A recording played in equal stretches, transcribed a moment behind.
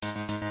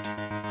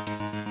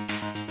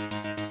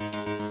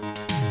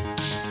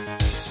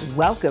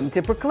Welcome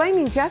to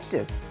Proclaiming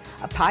Justice,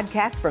 a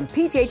podcast from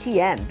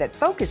PJTN that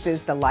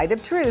focuses the light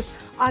of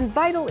truth on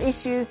vital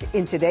issues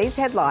in today's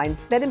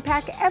headlines that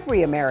impact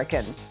every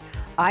American.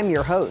 I'm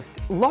your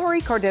host,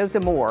 Laurie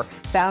Cardoza-Moore,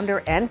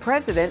 founder and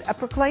president of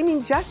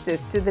Proclaiming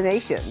Justice to the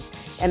Nations,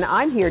 and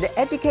I'm here to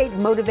educate,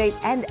 motivate,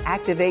 and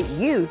activate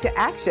you to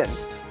action.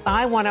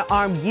 I want to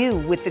arm you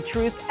with the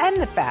truth and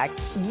the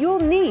facts you'll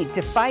need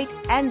to fight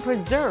and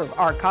preserve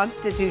our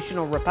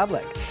constitutional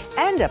republic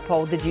and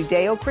uphold the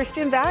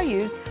Judeo-Christian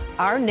values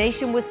our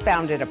nation was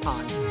founded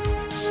upon.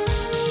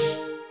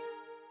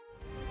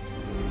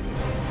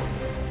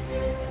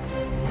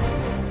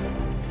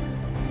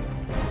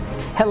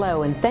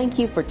 Hello, and thank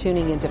you for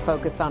tuning in to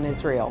Focus on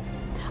Israel.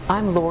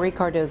 I'm Laurie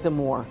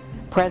Cardoza-Moore,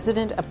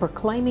 president of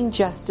Proclaiming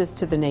Justice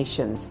to the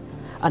Nations,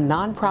 a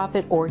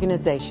nonprofit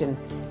organization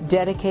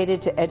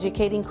dedicated to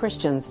educating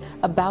Christians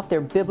about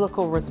their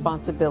biblical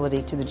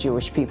responsibility to the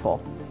Jewish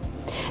people.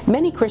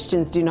 Many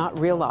Christians do not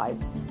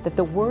realize that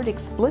the Word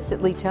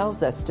explicitly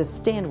tells us to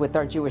stand with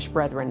our Jewish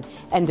brethren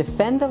and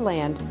defend the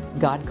land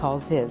God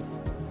calls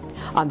His.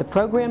 On the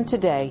program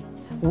today,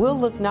 we'll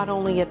look not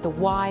only at the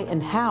why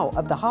and how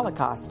of the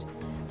Holocaust,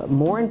 but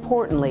more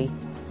importantly,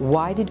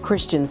 why did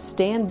Christians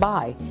stand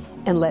by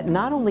and let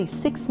not only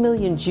 6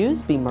 million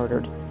Jews be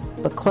murdered,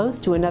 but close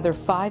to another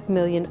 5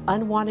 million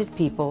unwanted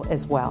people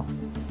as well?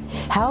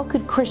 How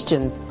could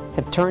Christians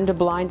have turned a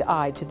blind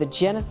eye to the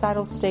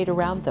genocidal state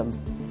around them?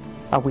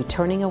 Are we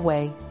turning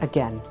away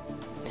again?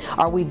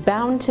 Are we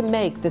bound to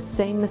make the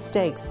same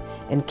mistakes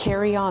and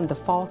carry on the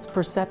false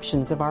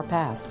perceptions of our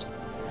past?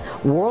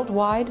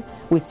 Worldwide,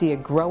 we see a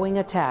growing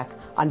attack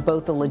on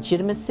both the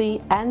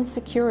legitimacy and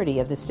security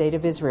of the State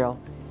of Israel,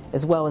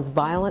 as well as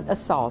violent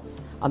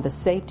assaults on the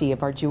safety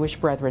of our Jewish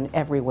brethren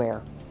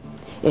everywhere.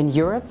 In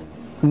Europe,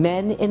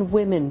 men and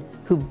women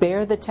who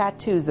bear the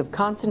tattoos of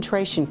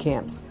concentration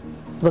camps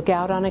look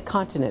out on a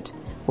continent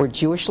where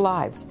Jewish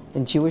lives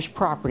and Jewish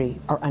property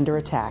are under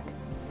attack.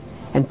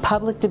 And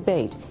public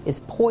debate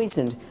is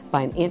poisoned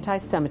by an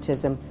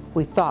anti-Semitism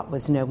we thought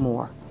was no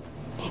more.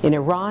 In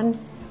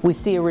Iran, we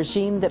see a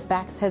regime that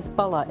backs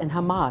Hezbollah and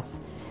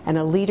Hamas and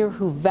a leader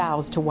who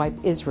vows to wipe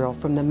Israel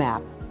from the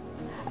map.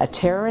 A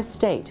terrorist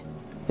state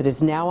that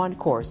is now on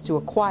course to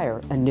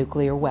acquire a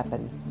nuclear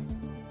weapon.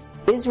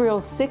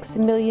 Israel's 6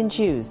 million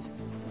Jews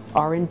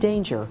are in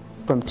danger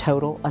from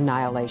total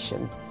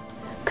annihilation.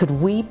 Could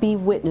we be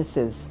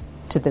witnesses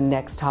to the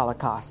next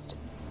Holocaust?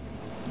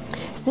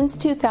 Since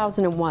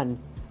 2001,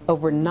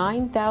 over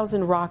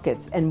 9,000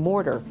 rockets and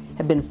mortar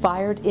have been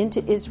fired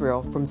into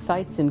Israel from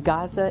sites in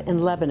Gaza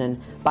and Lebanon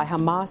by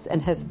Hamas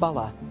and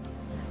Hezbollah.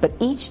 But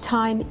each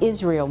time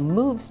Israel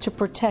moves to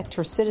protect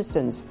her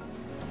citizens,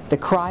 the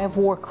cry of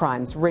war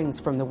crimes rings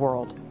from the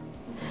world.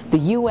 The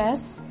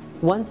U.S.,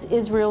 once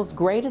Israel's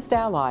greatest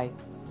ally,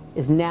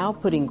 is now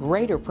putting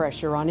greater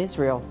pressure on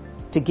Israel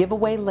to give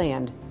away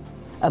land,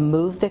 a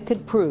move that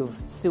could prove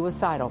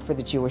suicidal for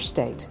the Jewish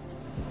state.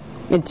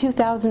 In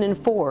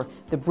 2004,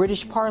 the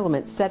British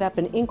Parliament set up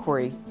an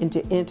inquiry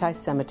into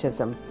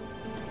anti-Semitism.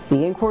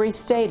 The inquiry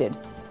stated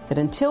that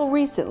until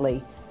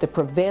recently, the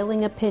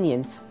prevailing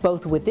opinion,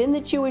 both within the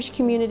Jewish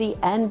community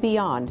and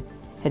beyond,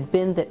 had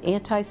been that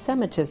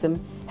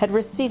anti-Semitism had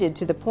receded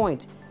to the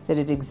point that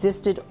it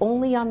existed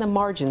only on the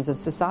margins of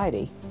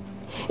society.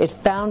 It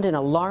found an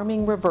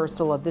alarming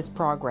reversal of this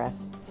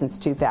progress since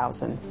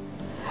 2000.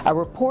 A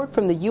report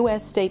from the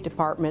U.S. State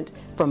Department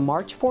from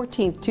March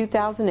 14,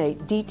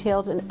 2008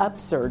 detailed an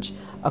upsurge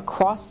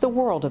across the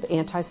world of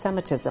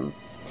anti-Semitism.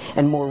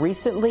 And more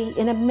recently,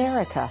 in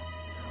America,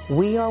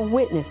 we are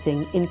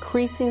witnessing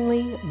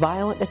increasingly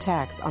violent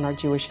attacks on our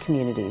Jewish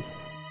communities.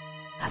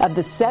 Of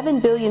the 7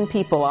 billion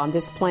people on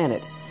this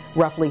planet,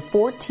 roughly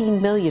 14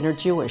 million are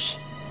Jewish.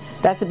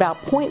 That's about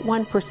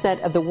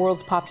 0.1% of the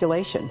world's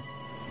population.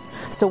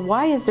 So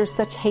why is there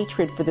such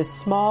hatred for this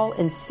small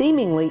and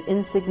seemingly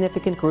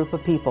insignificant group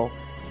of people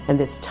in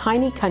this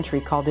tiny country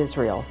called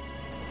Israel?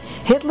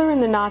 Hitler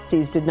and the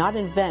Nazis did not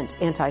invent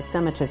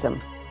anti-Semitism,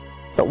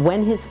 but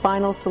when his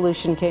final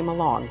solution came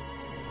along,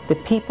 the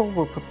people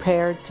were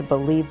prepared to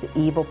believe the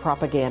evil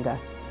propaganda.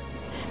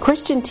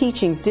 Christian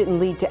teachings didn't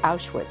lead to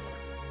Auschwitz,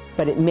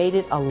 but it made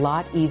it a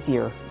lot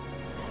easier.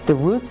 The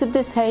roots of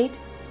this hate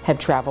have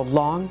traveled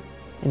long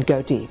and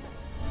go deep.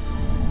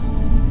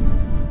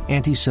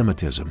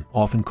 Anti-Semitism,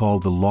 often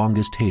called the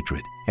longest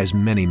hatred, has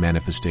many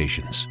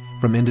manifestations,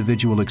 from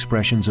individual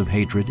expressions of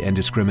hatred and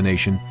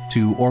discrimination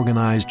to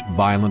organized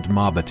violent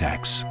mob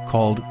attacks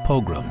called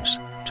pogroms,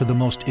 to the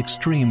most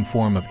extreme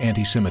form of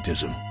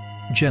anti-Semitism,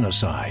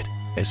 genocide,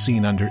 as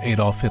seen under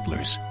Adolf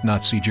Hitler's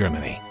Nazi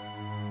Germany.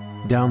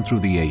 Down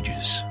through the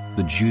ages,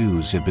 the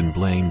Jews have been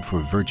blamed for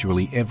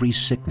virtually every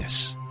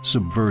sickness,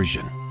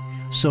 subversion,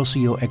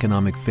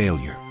 socioeconomic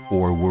failure,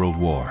 or world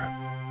war.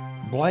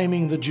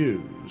 Blaming the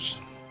Jews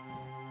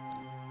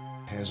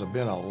has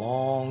been a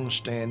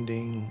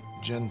long-standing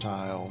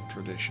Gentile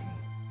tradition.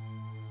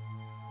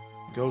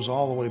 It goes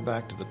all the way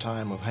back to the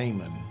time of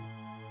Haman,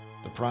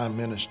 the prime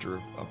minister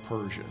of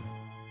Persia,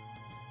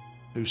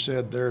 who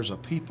said, "There's a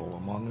people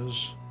among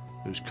us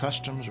whose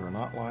customs are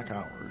not like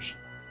ours,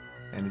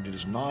 and it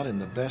is not in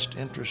the best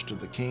interest of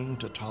the king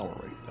to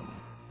tolerate them.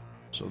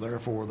 So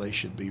therefore they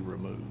should be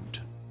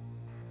removed.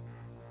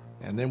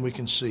 And then we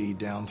can see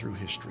down through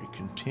history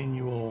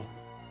continual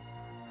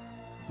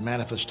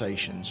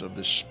manifestations of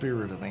the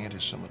spirit of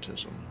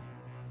anti-Semitism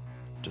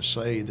to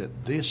say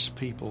that this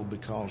people,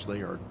 because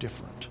they are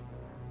different,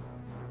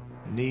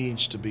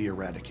 needs to be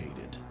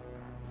eradicated.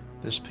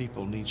 This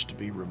people needs to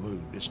be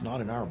removed. It's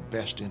not in our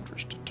best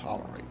interest to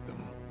tolerate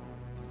them.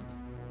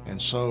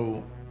 And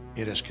so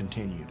it has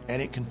continued,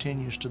 and it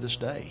continues to this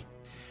day.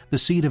 The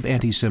seed of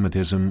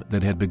anti-Semitism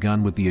that had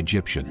begun with the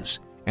Egyptians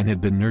and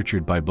had been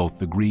nurtured by both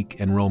the Greek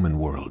and Roman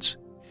worlds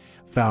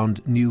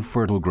found new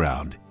fertile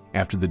ground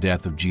after the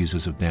death of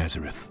Jesus of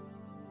Nazareth.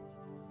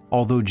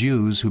 Although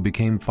Jews who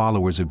became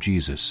followers of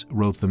Jesus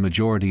wrote the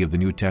majority of the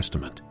New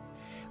Testament,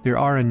 there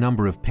are a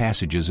number of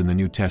passages in the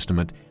New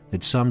Testament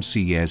that some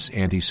see as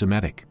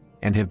anti-Semitic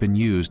and have been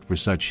used for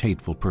such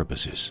hateful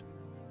purposes.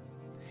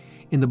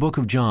 In the book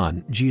of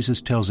John,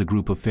 Jesus tells a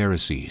group of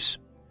Pharisees,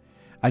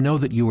 "I know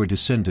that you are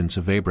descendants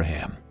of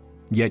Abraham,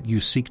 yet you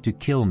seek to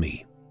kill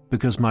me,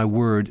 because my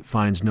word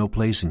finds no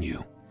place in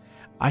you.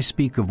 I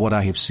speak of what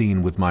I have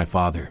seen with my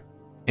father,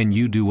 and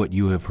you do what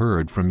you have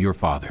heard from your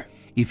father.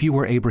 If you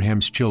were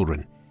Abraham's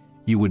children,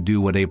 you would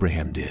do what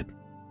Abraham did.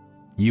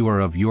 You are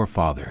of your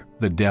father,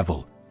 the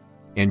devil,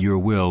 and your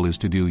will is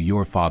to do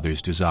your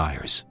father's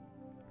desires."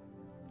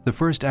 The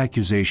first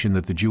accusation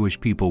that the Jewish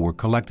people were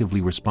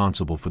collectively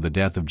responsible for the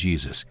death of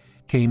Jesus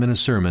came in a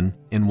sermon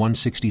in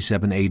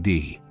 167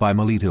 AD by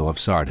Melito of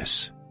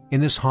Sardis. In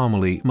this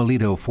homily,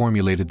 Melito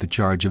formulated the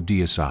charge of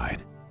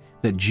deicide,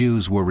 that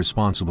Jews were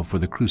responsible for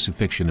the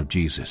crucifixion of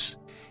Jesus.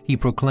 He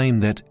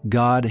proclaimed that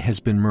God has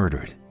been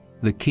murdered,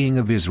 the King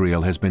of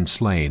Israel has been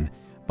slain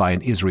by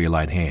an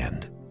Israelite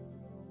hand.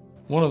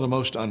 One of the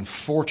most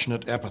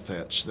unfortunate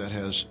epithets that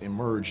has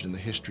emerged in the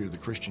history of the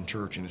Christian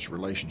church and its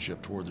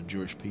relationship toward the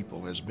Jewish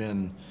people has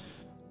been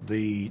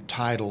the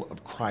title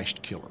of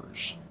Christ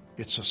killers.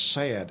 It's a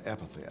sad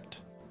epithet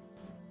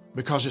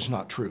because it's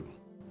not true.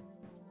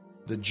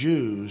 The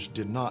Jews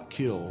did not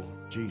kill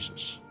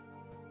Jesus.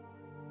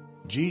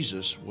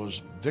 Jesus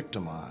was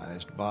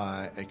victimized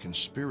by a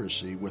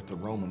conspiracy with the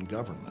Roman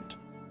government,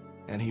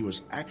 and he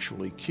was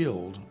actually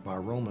killed by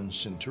Roman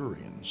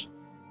centurions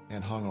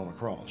and hung on a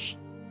cross.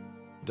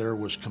 There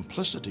was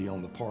complicity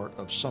on the part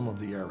of some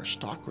of the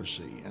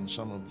aristocracy and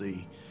some of the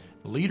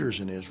leaders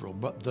in Israel,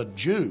 but the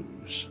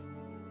Jews,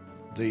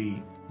 the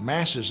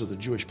masses of the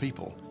Jewish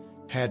people,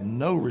 had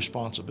no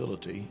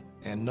responsibility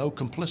and no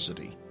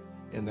complicity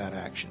in that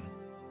action.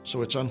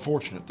 So it's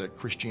unfortunate that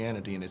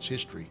Christianity in its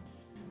history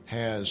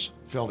has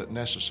felt it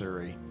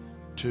necessary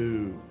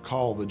to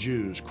call the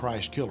Jews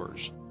Christ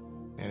killers.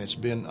 And it's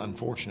been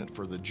unfortunate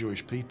for the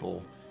Jewish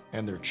people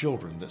and their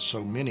children that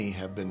so many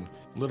have been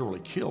literally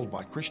killed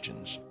by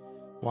Christians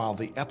while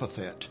the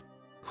epithet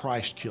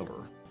Christ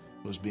killer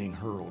was being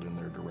hurled in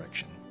their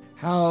direction.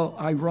 How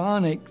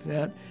ironic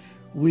that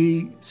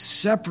we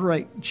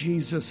separate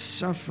Jesus'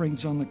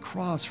 sufferings on the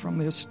cross from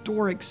the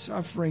historic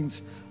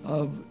sufferings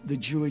of the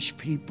Jewish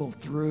people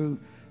through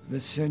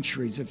the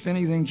centuries. If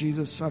anything,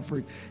 Jesus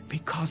suffered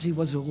because he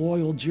was a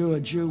loyal Jew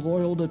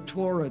loyal to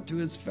Torah, to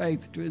his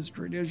faith, to his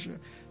tradition,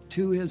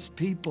 to his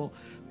people,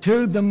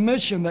 to the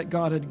mission that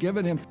God had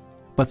given him.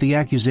 But the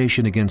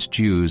accusation against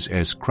Jews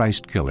as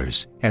Christ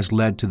killers has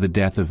led to the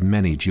death of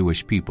many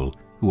Jewish people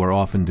who are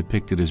often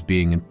depicted as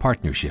being in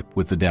partnership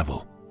with the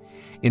devil.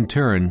 In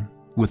turn,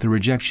 with the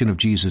rejection of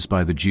Jesus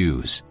by the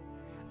Jews,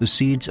 the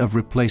seeds of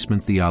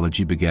replacement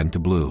theology began to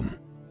bloom.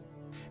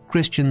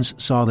 Christians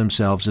saw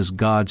themselves as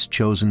God's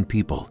chosen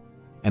people,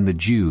 and the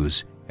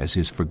Jews as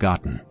his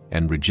forgotten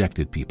and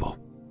rejected people.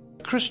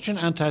 Christian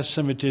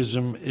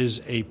anti-Semitism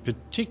is a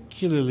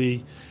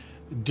particularly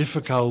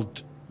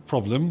difficult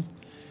problem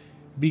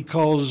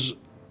because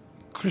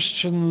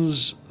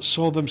Christians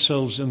saw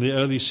themselves in the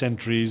early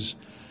centuries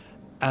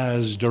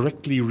as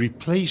directly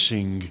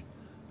replacing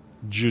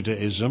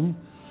Judaism,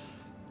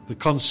 the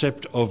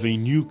concept of a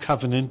new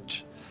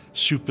covenant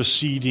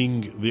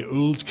superseding the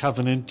old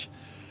covenant,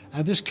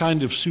 and this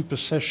kind of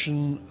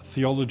supersession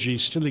theology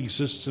still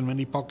exists in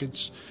many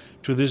pockets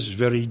to this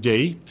very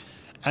day,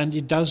 and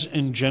it does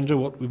engender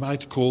what we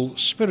might call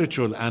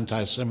spiritual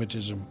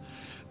anti-Semitism,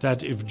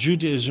 that if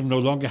Judaism no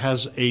longer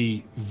has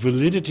a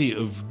validity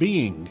of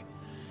being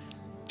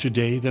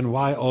today, then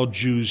why are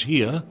Jews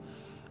here,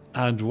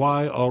 and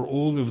why are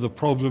all of the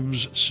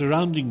problems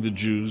surrounding the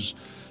Jews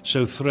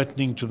so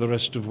threatening to the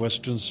rest of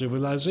Western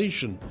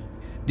civilization?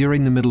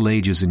 During the Middle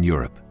Ages in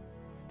Europe,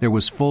 there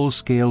was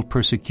full-scale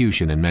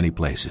persecution in many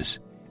places,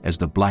 as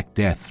the Black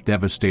Death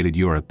devastated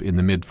Europe in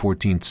the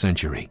mid-14th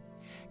century,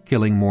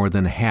 killing more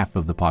than half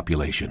of the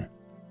population.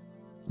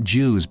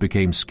 Jews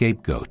became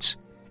scapegoats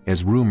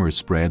as rumors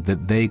spread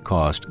that they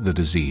caused the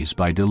disease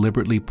by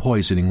deliberately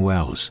poisoning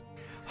wells.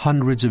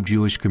 Hundreds of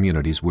Jewish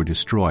communities were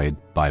destroyed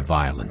by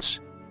violence.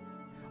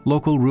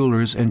 Local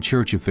rulers and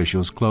church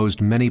officials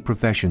closed many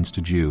professions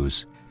to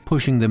Jews,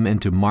 pushing them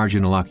into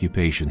marginal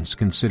occupations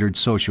considered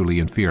socially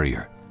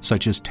inferior,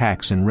 such as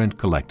tax and rent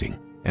collecting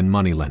and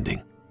money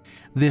lending.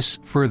 This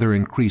further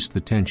increased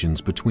the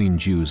tensions between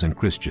Jews and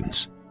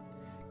Christians.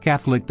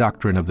 Catholic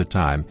doctrine of the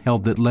time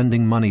held that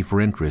lending money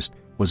for interest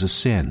was a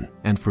sin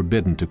and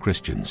forbidden to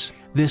Christians.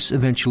 This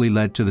eventually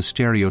led to the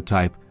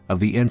stereotype of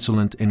the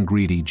insolent and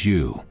greedy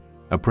Jew,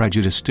 a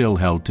prejudice still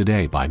held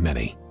today by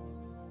many.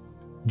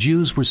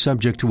 Jews were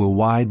subject to a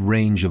wide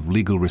range of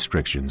legal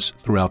restrictions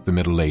throughout the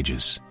Middle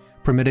Ages,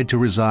 permitted to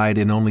reside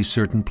in only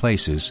certain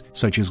places,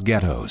 such as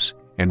ghettos,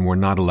 and were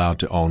not allowed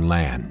to own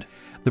land.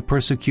 The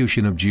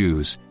persecution of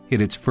Jews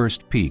hit its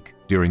first peak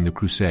during the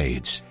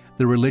Crusades.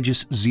 The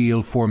religious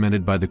zeal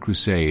fomented by the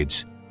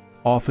Crusades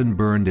often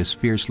burned as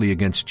fiercely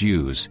against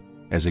Jews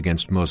as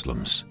against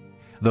Muslims,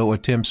 though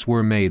attempts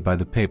were made by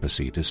the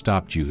papacy to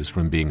stop Jews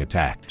from being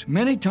attacked.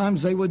 Many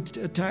times they would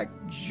attack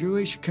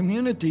Jewish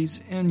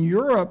communities in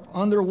Europe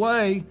on their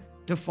way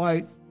to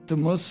fight the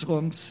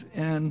Muslims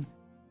in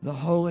the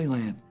Holy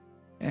Land.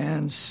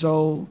 And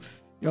so,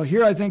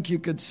 here I think you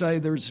could say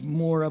there's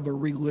more of a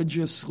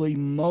religiously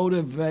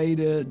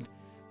motivated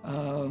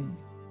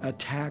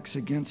attacks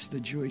against the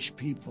Jewish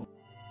people.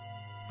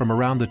 From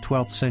around the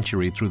 12th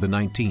century through the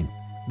 19th,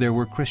 there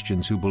were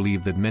Christians who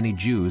believed that many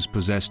Jews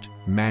possessed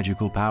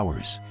magical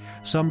powers.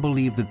 Some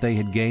believed that they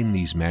had gained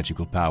these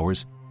magical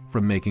powers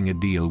from making a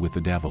deal with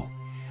the devil.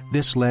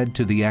 This led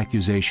to the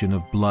accusation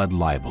of blood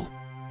libel,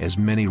 as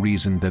many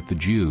reasoned that the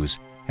Jews,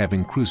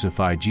 having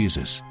crucified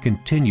Jesus,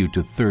 continued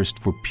to thirst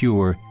for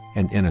pure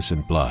and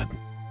innocent blood.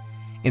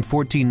 In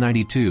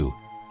 1492,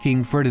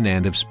 King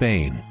Ferdinand of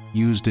Spain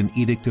used an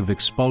edict of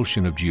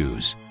expulsion of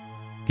Jews,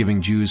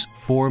 giving Jews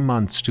 4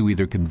 months to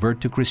either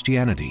convert to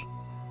Christianity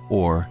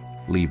or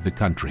leave the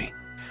country.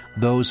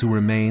 Those who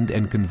remained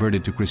and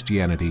converted to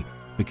Christianity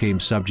became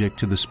subject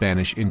to the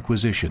Spanish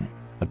Inquisition,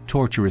 a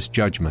torturous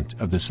judgment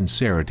of the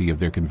sincerity of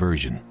their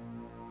conversion.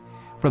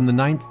 From the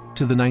 9th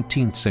to the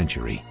 19th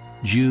century,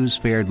 Jews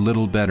fared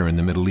little better in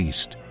the Middle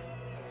East.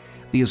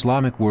 The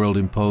Islamic world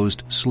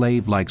imposed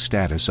slave-like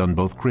status on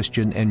both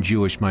Christian and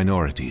Jewish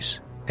minorities,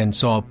 and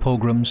saw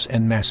pogroms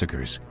and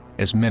massacres,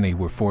 as many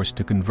were forced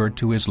to convert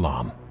to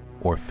Islam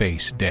or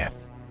face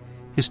death.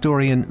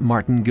 Historian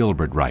Martin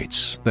Gilbert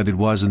writes that it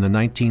was in the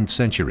 19th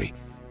century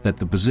that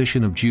the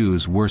position of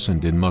Jews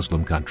worsened in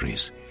Muslim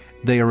countries.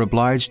 They are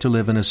obliged to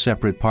live in a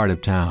separate part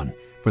of town,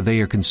 for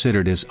they are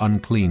considered as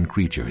unclean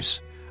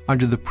creatures.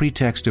 Under the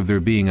pretext of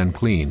their being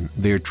unclean,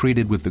 they are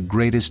treated with the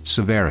greatest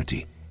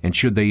severity, and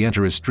should they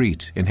enter a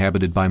street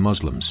inhabited by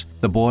Muslims,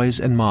 the boys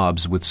and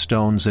mobs with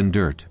stones and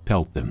dirt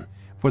pelt them.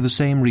 For the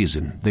same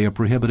reason, they are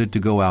prohibited to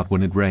go out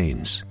when it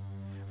rains.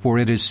 For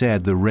it is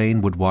said the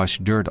rain would wash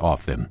dirt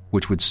off them,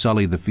 which would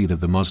sully the feet of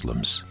the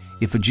Muslims.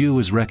 If a Jew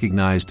is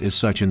recognized as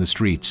such in the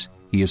streets,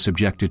 he is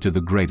subjected to the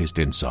greatest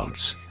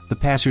insults. The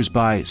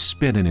passers-by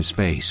spit in his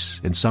face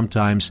and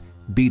sometimes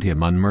beat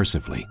him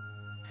unmercifully.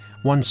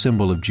 One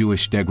symbol of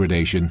Jewish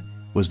degradation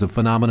was the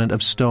phenomenon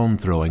of stone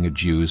throwing at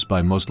Jews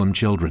by Muslim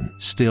children,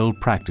 still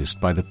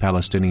practiced by the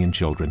Palestinian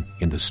children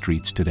in the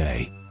streets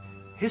today.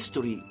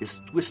 History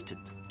is twisted,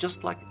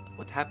 just like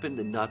what happened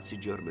in Nazi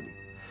Germany.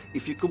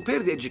 If you compare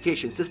the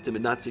education system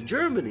in Nazi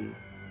Germany,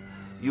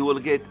 you will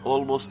get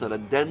almost an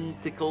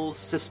identical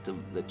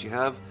system that you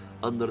have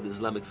under the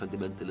Islamic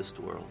fundamentalist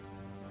world.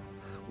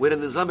 Where in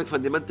the Islamic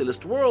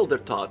fundamentalist world, they're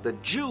taught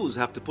that Jews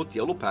have to put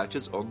yellow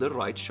patches on their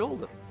right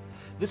shoulder.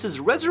 This is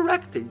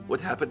resurrecting what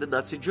happened in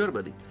Nazi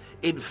Germany.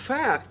 In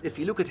fact, if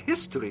you look at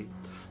history,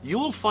 you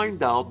will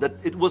find out that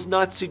it was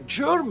Nazi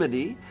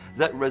Germany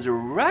that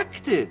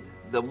resurrected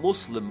the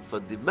Muslim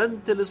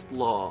fundamentalist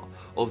law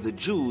of the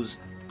Jews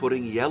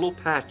putting yellow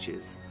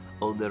patches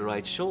on their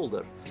right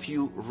shoulder. If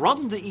you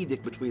run the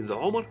edict between the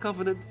Omar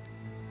Covenant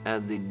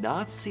and the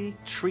Nazi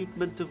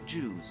treatment of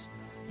Jews,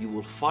 you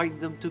will find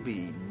them to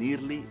be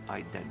nearly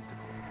identical.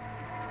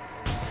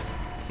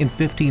 In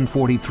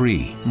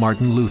 1543,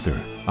 Martin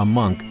Luther, a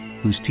monk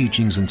whose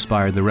teachings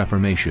inspired the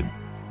Reformation,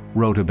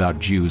 wrote about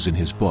Jews in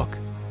his book,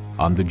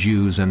 On the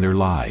Jews and Their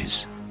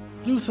Lies.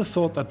 Luther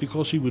thought that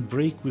because he would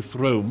break with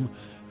Rome,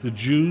 the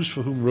Jews,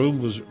 for whom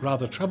Rome was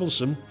rather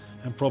troublesome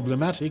and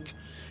problematic,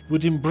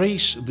 would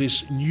embrace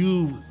this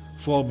new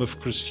form of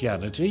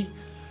Christianity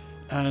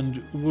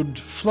and would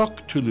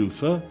flock to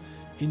Luther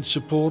in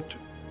support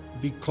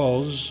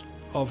because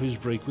of his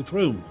break with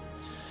Rome.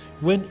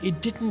 When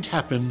it didn't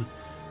happen,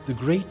 the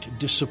great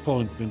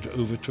disappointment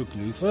overtook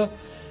Luther,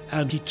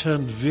 and he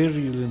turned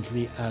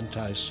virulently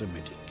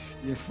anti-Semitic.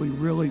 If we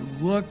really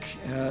look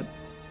at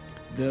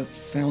the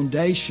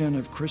foundation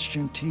of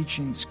Christian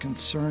teachings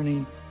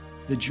concerning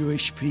the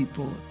Jewish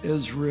people,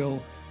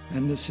 Israel,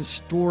 and this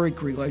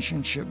historic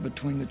relationship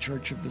between the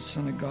Church of the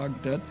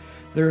Synagogue, that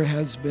there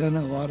has been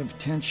a lot of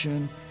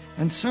tension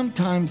and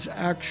sometimes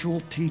actual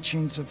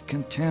teachings of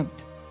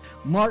contempt.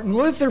 Martin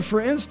Luther,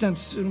 for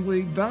instance, and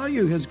we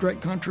value his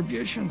great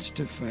contributions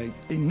to faith,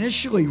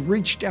 initially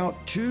reached out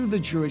to the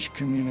Jewish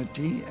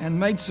community and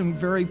made some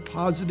very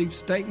positive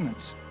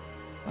statements.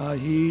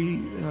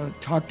 He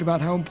talked about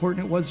how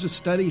important it was to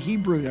study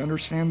Hebrew to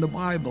understand the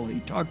Bible.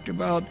 He talked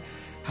about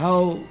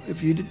how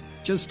if you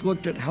just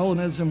looked at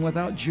Hellenism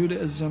without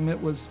Judaism,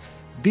 it was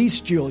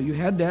bestial. You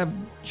had to have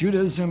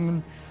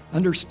Judaism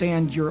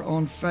understand your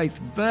own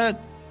faith.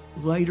 But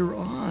later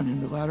on,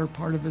 in the latter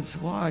part of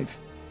his life,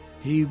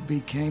 he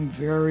became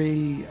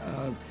very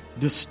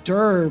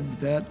disturbed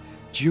that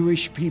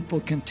Jewish people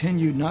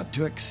continued not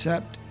to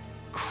accept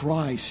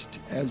Christ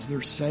as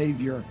their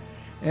Savior.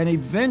 And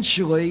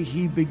eventually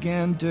he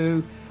began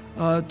to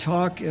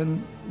talk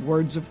in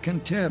words of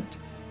contempt.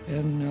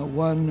 In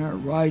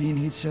one writing,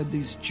 he said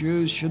these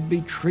Jews should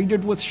be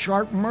treated with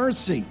sharp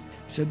mercy. He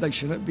said they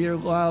shouldn't be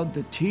allowed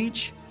to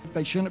teach.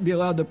 They shouldn't be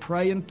allowed to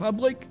pray in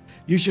public.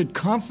 You should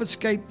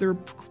confiscate their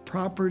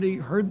property,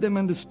 herd them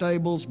into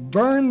stables,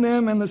 burn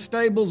them in the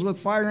stables with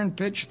fire and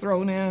pitch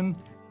thrown in.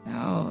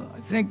 Now, I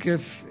think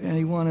if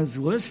anyone is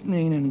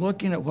listening and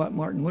looking at what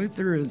Martin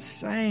Luther is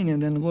saying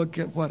and then look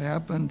at what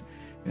happened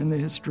in the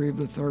history of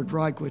the Third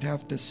Reich, would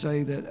have to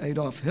say that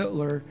Adolf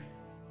Hitler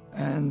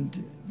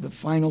and the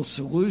final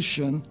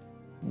solution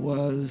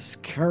was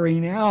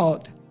carrying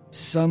out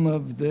some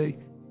of the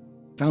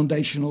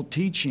foundational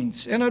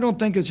teachings. And I don't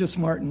think it's just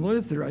Martin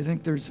Luther. I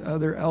think there's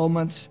other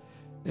elements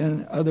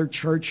in other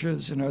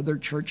churches and other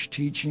church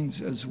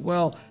teachings as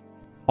well.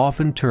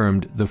 Often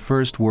termed the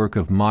first work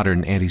of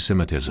modern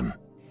anti-Semitism,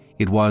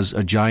 it was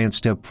a giant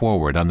step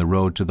forward on the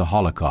road to the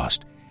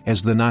Holocaust,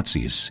 as the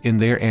Nazis, in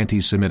their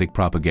anti-Semitic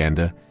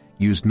propaganda,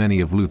 used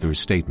many of Luther's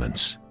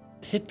statements.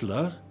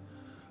 Hitler,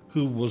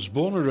 who was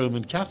born a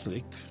Roman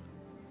Catholic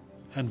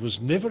and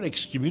was never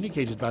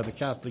excommunicated by the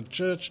Catholic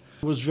Church,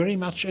 was very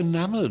much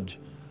enamored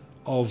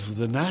of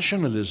the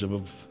nationalism,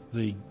 of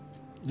the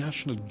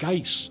national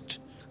Geist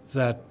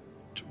that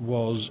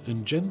was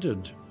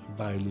engendered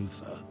by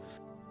Luther.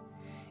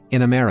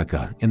 In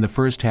America, in the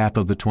first half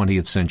of the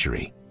 20th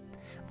century,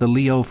 the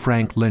Leo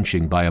Frank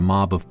lynching by a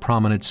mob of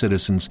prominent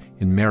citizens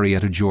in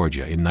Marietta,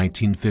 Georgia in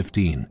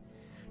 1915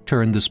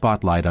 turned the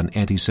spotlight on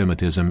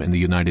anti-Semitism in the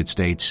United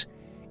States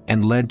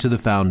and led to the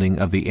founding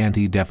of the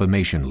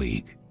Anti-Defamation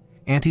League.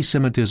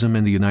 Anti-Semitism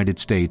in the United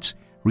States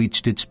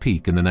reached its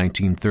peak in the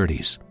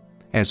 1930s,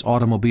 as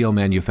automobile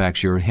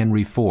manufacturer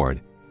Henry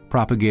Ford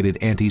propagated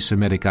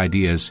anti-Semitic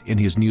ideas in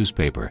his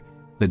newspaper,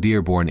 the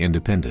Dearborn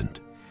Independent.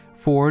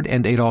 Ford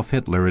and Adolf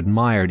Hitler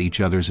admired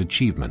each other's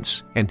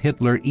achievements, and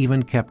Hitler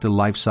even kept a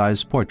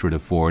life-size portrait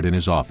of Ford in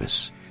his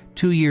office.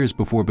 2 years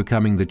before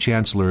becoming the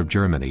Chancellor of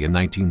Germany in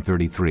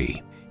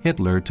 1933,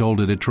 Hitler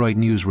told a Detroit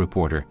News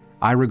reporter,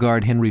 "I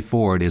regard Henry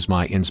Ford as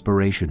my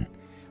inspiration."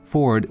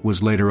 Ford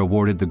was later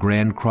awarded the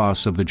Grand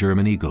Cross of the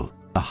German Eagle,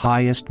 the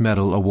highest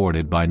medal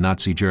awarded by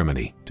Nazi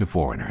Germany to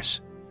foreigners.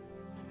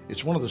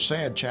 It's one of the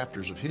sad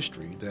chapters of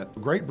history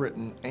that Great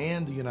Britain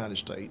and the United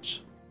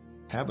States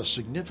have a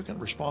significant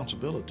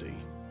responsibility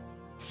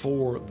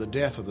for the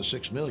death of the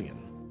 6 million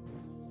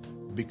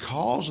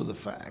because of the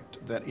fact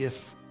that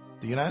if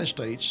the United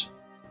States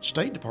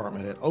State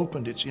Department had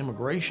opened its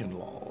immigration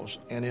laws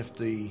and if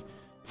the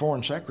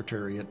Foreign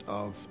Secretariat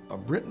of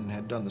Britain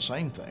had done the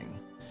same thing,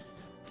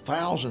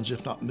 thousands,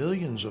 if not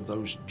millions, of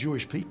those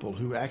Jewish people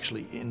who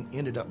actually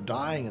ended up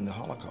dying in the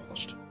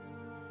Holocaust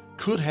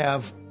could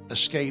have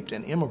escaped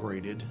and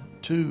immigrated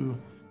to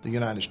the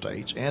United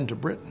States and to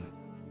Britain.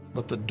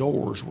 But the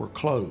doors were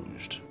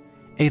closed.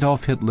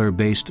 Adolf Hitler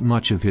based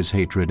much of his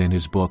hatred in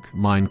his book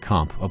Mein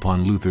Kampf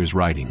upon Luther's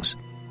writings,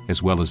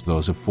 as well as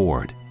those of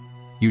Ford,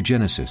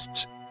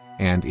 eugenicists,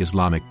 and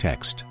Islamic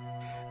text.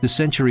 The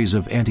centuries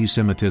of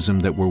anti-Semitism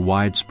that were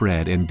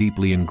widespread and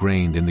deeply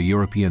ingrained in the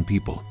European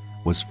people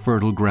was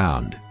fertile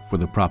ground for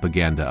the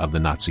propaganda of the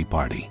Nazi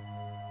Party.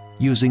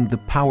 Using the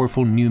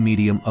powerful new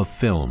medium of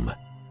film,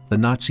 the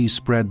Nazis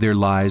spread their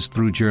lies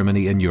through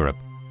Germany and Europe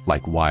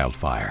like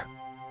wildfire.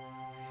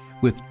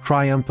 With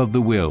Triumph of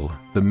the Will,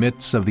 the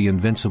myths of the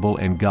invincible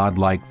and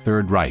godlike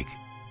Third Reich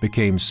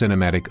became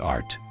cinematic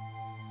art.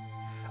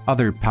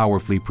 Other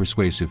powerfully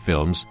persuasive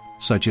films,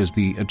 such as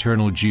The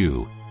Eternal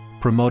Jew,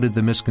 promoted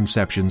the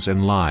misconceptions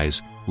and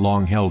lies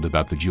long held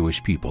about the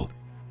Jewish people,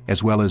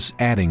 as well as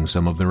adding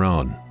some of their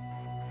own.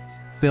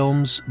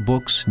 Films,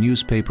 books,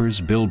 newspapers,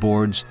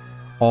 billboards,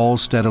 all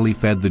steadily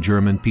fed the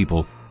German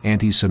people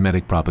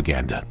anti-Semitic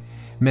propaganda.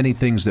 Many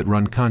things that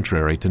run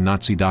contrary to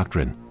Nazi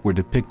doctrine were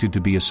depicted to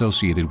be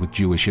associated with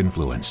Jewish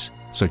influence,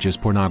 such as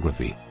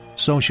pornography,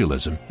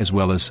 socialism, as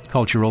well as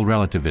cultural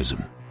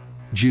relativism.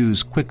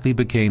 Jews quickly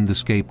became the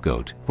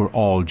scapegoat for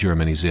all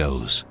Germany's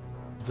ills.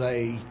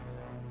 They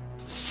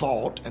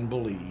thought and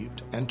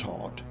believed and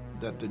taught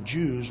that the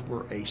Jews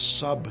were a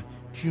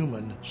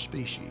subhuman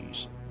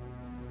species,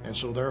 and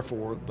so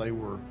therefore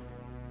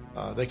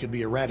they could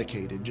be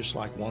eradicated just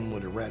like one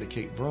would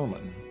eradicate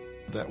vermin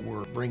that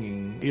were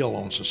bringing ill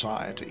on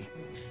society.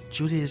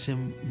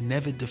 Judaism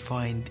never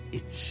defined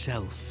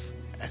itself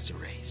as a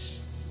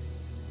race.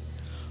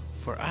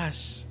 For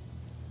us,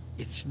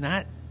 it's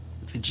not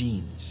the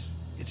genes,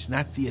 it's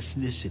not the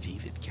ethnicity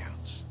that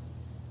counts.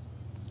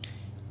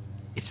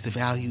 It's the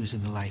values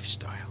and the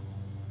lifestyle.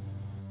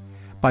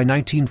 By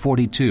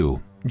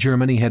 1942,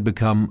 Germany had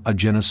become a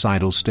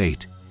genocidal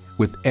state,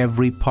 with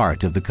every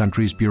part of the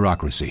country's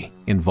bureaucracy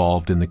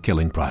involved in the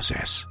killing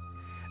process.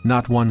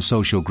 Not one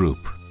social group,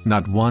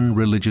 Not one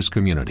religious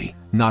community,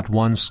 not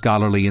one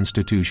scholarly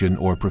institution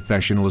or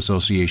professional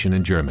association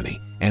in Germany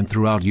and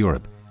throughout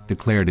Europe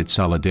declared its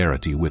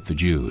solidarity with the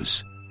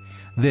Jews.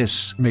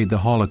 This made the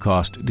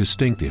Holocaust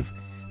distinctive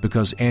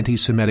because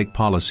anti-Semitic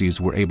policies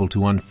were able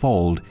to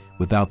unfold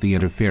without the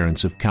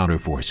interference of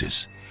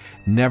counterforces.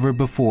 Never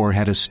before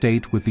had a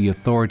state with the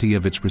authority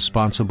of its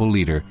responsible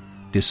leader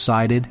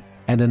decided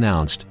and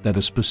announced that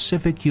a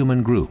specific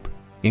human group,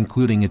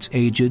 including its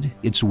aged,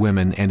 its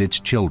women, and its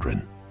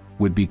children,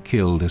 would be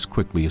killed as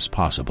quickly as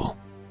possible.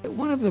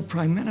 One of the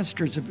prime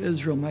ministers of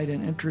Israel made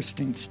an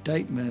interesting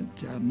statement,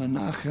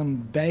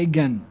 Menachem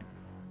Begin.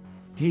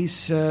 He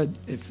said,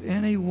 if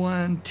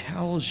anyone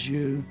tells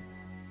you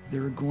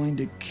they're going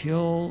to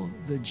kill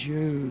the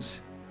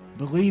Jews,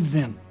 believe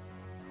them.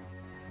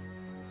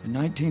 In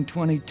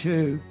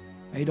 1922,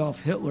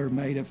 Adolf Hitler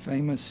made a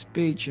famous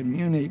speech in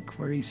Munich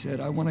where he said,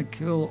 I want to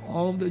kill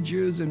all the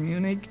Jews in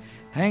Munich,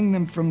 hang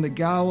them from the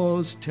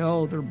gallows,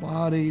 tell their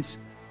bodies,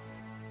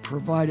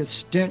 provide a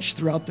stench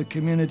throughout the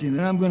community. And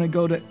then I'm going to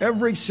go to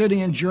every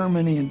city in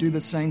Germany and do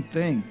the same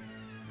thing.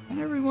 And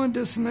everyone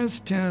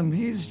dismissed him.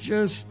 He's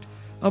just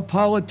a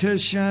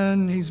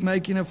politician. He's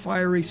making a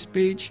fiery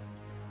speech.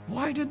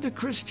 Why did the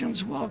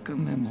Christians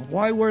welcome him?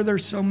 Why were there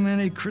so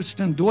many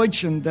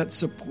Christendeutschen that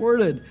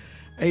supported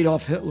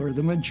Adolf Hitler,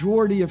 the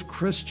majority of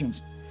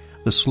Christians?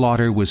 The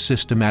slaughter was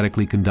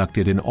systematically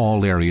conducted in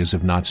all areas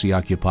of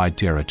Nazi-occupied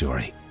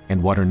territory,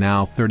 in what are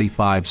now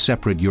 35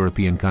 separate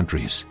European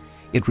countries.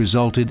 It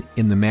resulted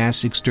in the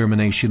mass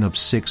extermination of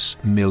 6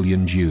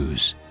 million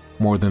Jews,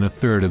 more than a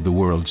third of the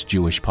world's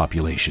Jewish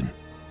population.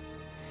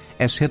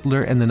 As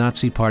Hitler and the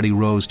Nazi Party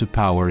rose to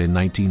power in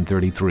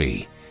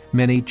 1933,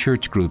 many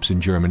church groups in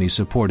Germany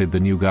supported the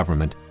new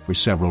government for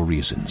several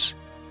reasons.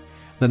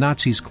 The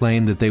Nazis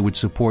claimed that they would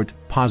support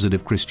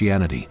positive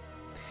Christianity.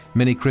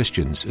 Many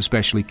Christians,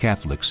 especially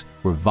Catholics,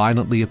 were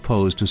violently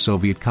opposed to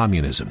Soviet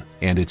communism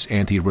and its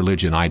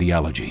anti-religion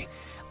ideology.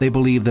 They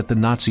believed that the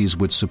Nazis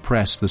would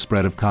suppress the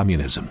spread of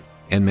communism,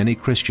 and many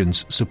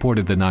Christians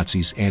supported the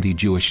Nazis'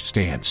 anti-Jewish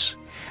stance.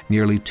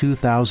 Nearly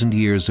 2,000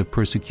 years of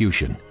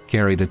persecution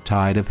carried a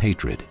tide of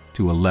hatred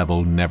to a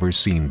level never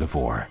seen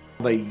before.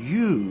 They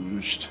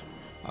used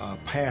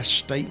past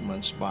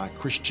statements by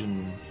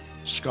Christian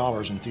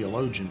scholars and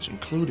theologians,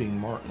 including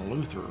Martin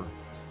Luther,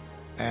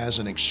 as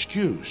an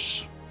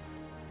excuse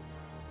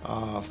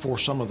for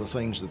some of the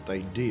things that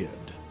they did.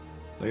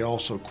 They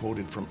also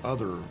quoted from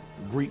other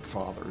Greek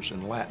fathers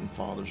and Latin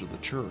fathers of the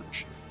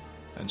church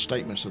and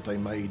statements that they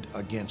made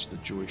against the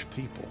Jewish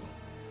people.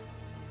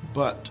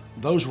 But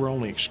those were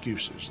only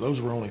excuses.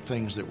 Those were only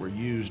things that were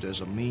used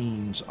as a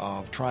means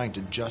of trying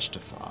to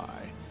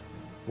justify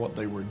what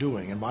they were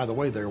doing. And by the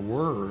way, there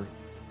were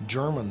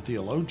German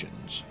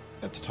theologians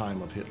at the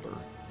time of Hitler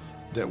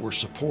that were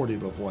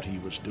supportive of what he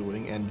was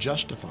doing and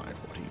justified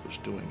what he was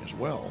doing as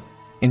well.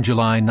 In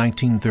July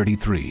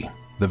 1933,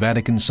 the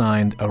Vatican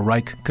signed a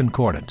Reich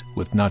Concordat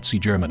with Nazi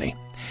Germany,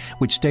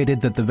 which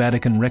stated that the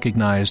Vatican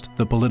recognized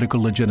the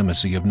political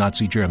legitimacy of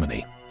Nazi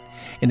Germany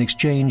in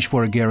exchange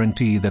for a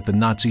guarantee that the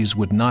Nazis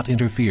would not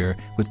interfere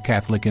with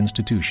Catholic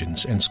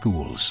institutions and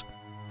schools.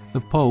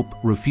 The Pope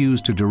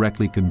refused to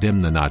directly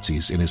condemn the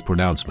Nazis in his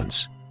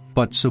pronouncements,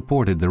 but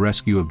supported the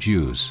rescue of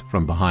Jews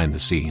from behind the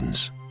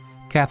scenes.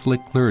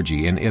 Catholic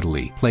clergy in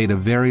Italy played a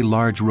very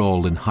large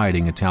role in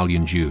hiding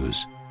Italian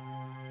Jews.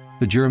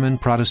 The German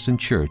Protestant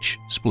Church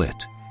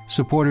split.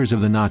 Supporters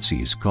of the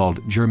Nazis,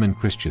 called German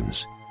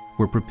Christians,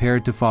 were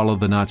prepared to follow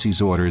the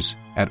Nazis' orders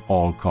at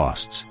all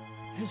costs.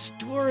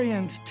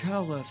 Historians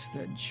tell us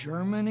that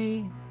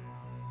Germany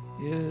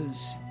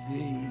is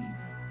the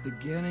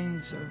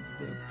beginnings of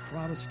the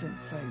Protestant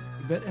faith.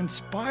 But in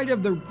spite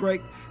of the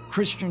great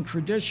Christian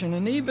tradition,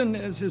 and even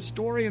as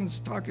historians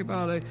talk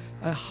about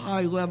a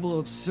high level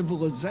of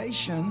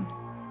civilization,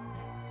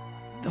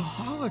 the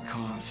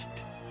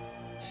Holocaust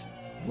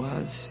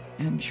was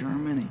in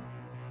Germany.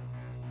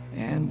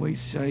 And we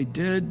say,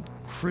 did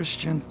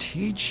Christian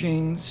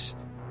teachings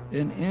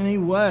in any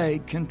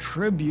way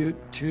contribute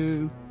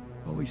to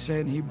what we say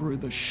in Hebrew,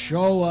 the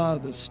Shoah,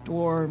 the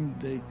storm,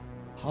 the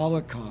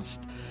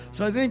Holocaust?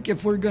 So I think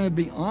if we're going to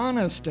be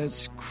honest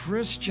as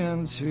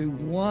Christians who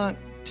want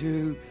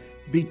to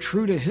be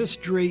true to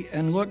history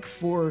and look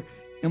for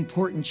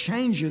important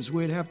changes,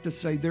 we'd have to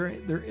say there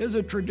is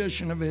a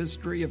tradition of a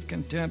history of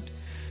contempt.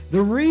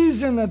 The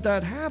reason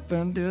that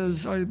happened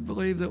is, I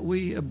believe, that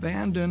we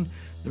abandoned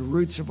the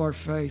roots of our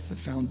faith, the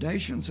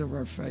foundations of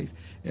our faith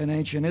in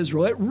ancient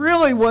Israel. It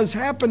really was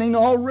happening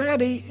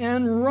already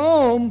in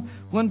Rome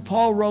when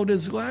Paul wrote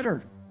his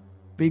letter.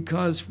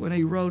 Because when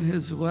he wrote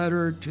his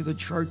letter to the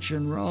church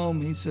in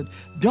Rome, he said,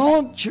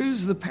 don't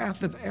choose the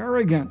path of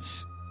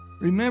arrogance.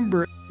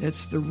 Remember,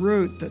 it's the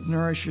root that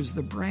nourishes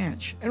the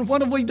branch. And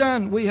what have we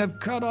done? We have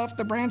cut off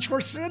the branch we're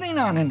sitting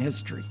on in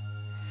history.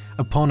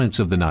 Opponents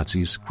of the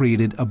Nazis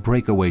created a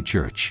breakaway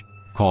church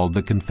called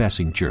the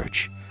Confessing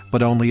Church,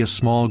 but only a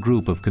small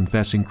group of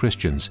confessing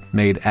Christians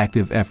made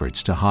active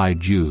efforts to hide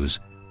Jews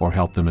or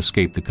help them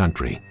escape the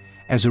country.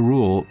 As a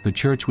rule, the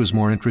church was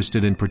more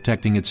interested in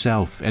protecting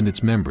itself and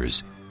its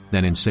members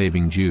than in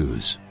saving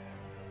Jews.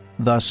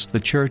 Thus, the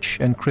Church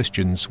and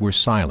Christians were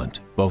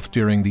silent both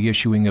during the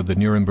issuing of the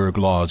Nuremberg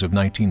Laws of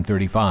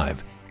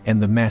 1935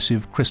 and the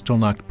massive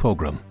Kristallnacht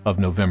pogrom of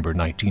November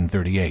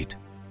 1938.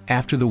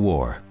 After the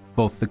war,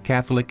 both the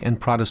Catholic and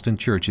Protestant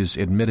churches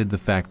admitted the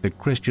fact that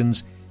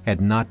Christians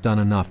had not done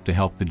enough to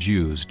help the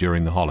Jews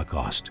during the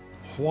Holocaust.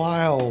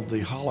 While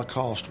the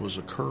Holocaust was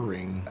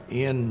occurring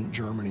in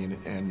Germany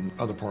and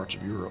other parts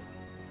of Europe,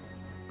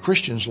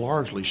 Christians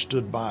largely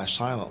stood by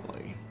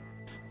silently.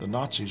 The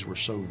Nazis were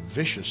so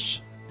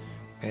vicious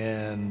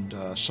and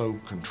so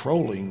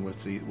controlling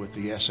with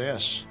the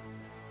SS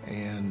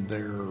and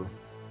their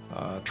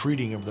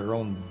treating of their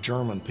own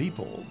German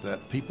people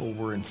that people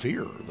were in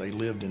fear. They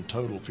lived in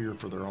total fear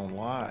for their own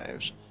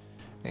lives.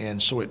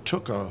 And so it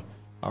took a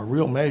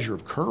real measure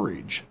of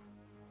courage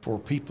for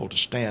people to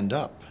stand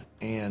up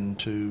and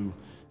to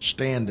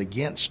stand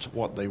against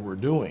what they were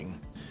doing.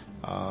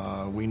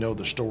 We know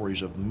the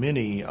stories of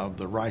many of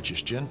the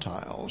righteous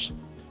Gentiles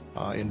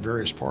in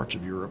various parts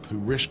of Europe who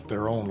risked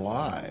their own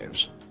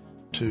lives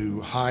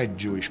to hide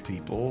Jewish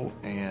people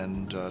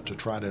and to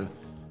try to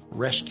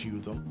rescue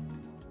them.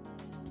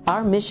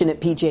 Our mission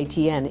at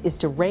PJTN is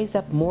to raise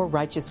up more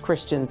righteous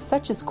Christians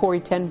such as Corrie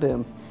ten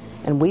Boom,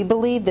 and we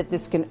believe that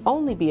this can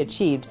only be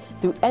achieved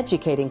through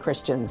educating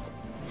Christians.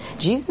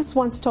 Jesus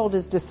once told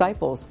his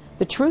disciples,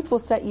 "The truth will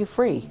set you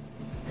free."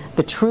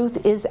 The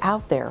truth is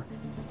out there,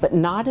 but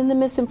not in the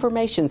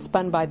misinformation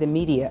spun by the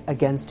media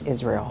against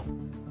Israel.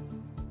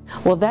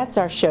 Well, that's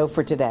our show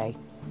for today,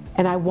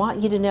 and I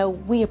want you to know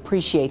we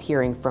appreciate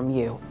hearing from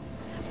you.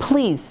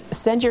 Please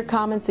send your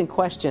comments and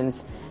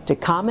questions to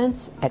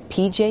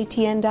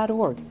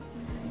comments@pjtn.org.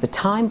 The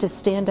time to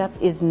stand up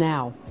is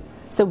now,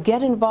 so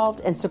get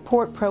involved and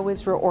support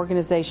pro-Israel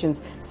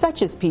organizations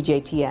such as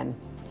PJTN.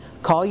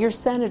 Call your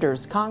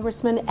senators,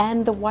 congressmen,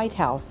 and the White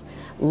House.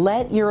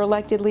 Let your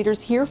elected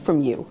leaders hear from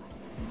you.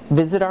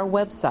 Visit our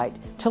website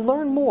to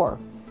learn more.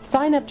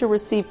 Sign up to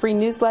receive free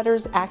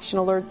newsletters, action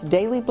alerts,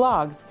 daily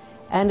blogs,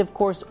 and of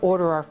course,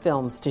 order our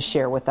films to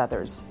share with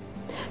others.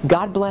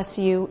 God bless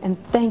you, and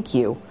thank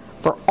you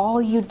for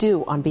all you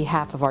do on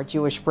behalf of our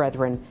Jewish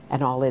brethren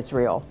and all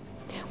Israel.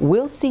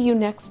 We'll see you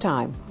next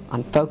time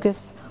on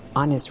Focus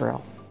on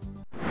Israel.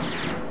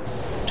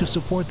 To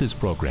support this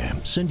program,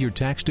 send your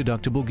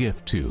tax-deductible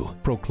gift to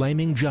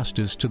Proclaiming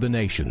Justice to the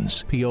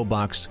Nations, P.O.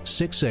 Box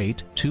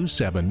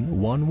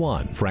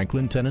 682711,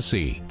 Franklin,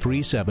 Tennessee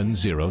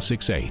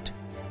 37068.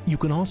 You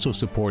can also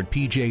support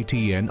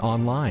PJTN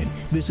online.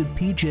 Visit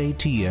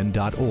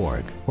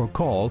pjtn.org or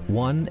call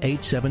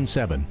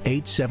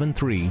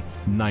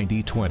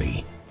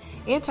 1-877-873-9020.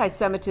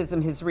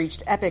 Anti-Semitism has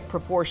reached epic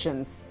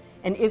proportions,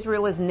 and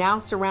Israel is now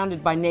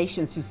surrounded by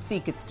nations who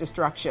seek its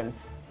destruction.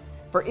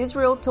 For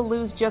Israel to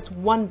lose just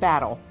one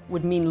battle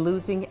would mean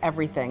losing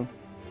everything.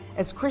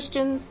 As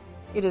Christians,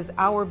 it is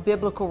our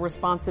biblical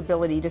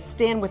responsibility to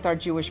stand with our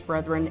Jewish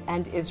brethren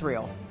and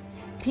Israel.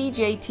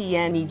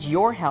 PJTN needs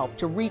your help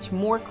to reach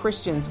more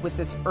Christians with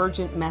this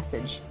urgent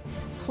message.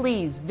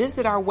 Please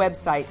visit our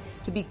website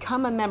to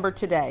become a member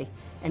today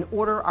and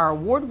order our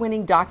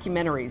award-winning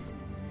documentaries.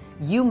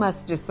 You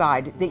must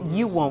decide that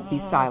you won't be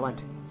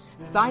silent.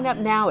 Sign up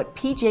now at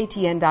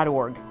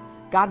pjtn.org.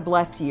 God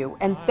bless you,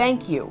 and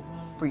thank you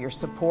for your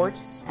support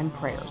and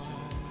prayers.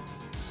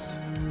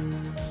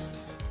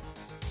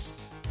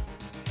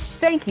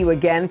 Thank you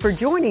again for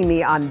joining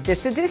me on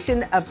this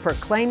edition of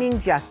Proclaiming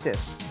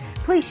Justice.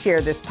 Please share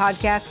this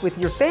podcast with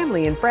your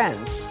family and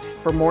friends.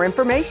 For more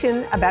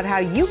information about how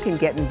you can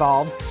get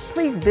involved,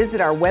 please visit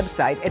our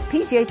website at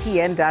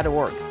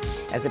pjtn.org.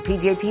 As a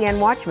PJTN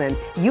Watchman,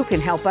 you can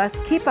help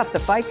us keep up the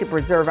fight to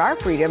preserve our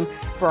freedom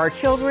for our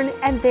children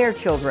and their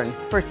children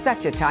for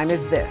such a time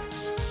as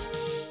this.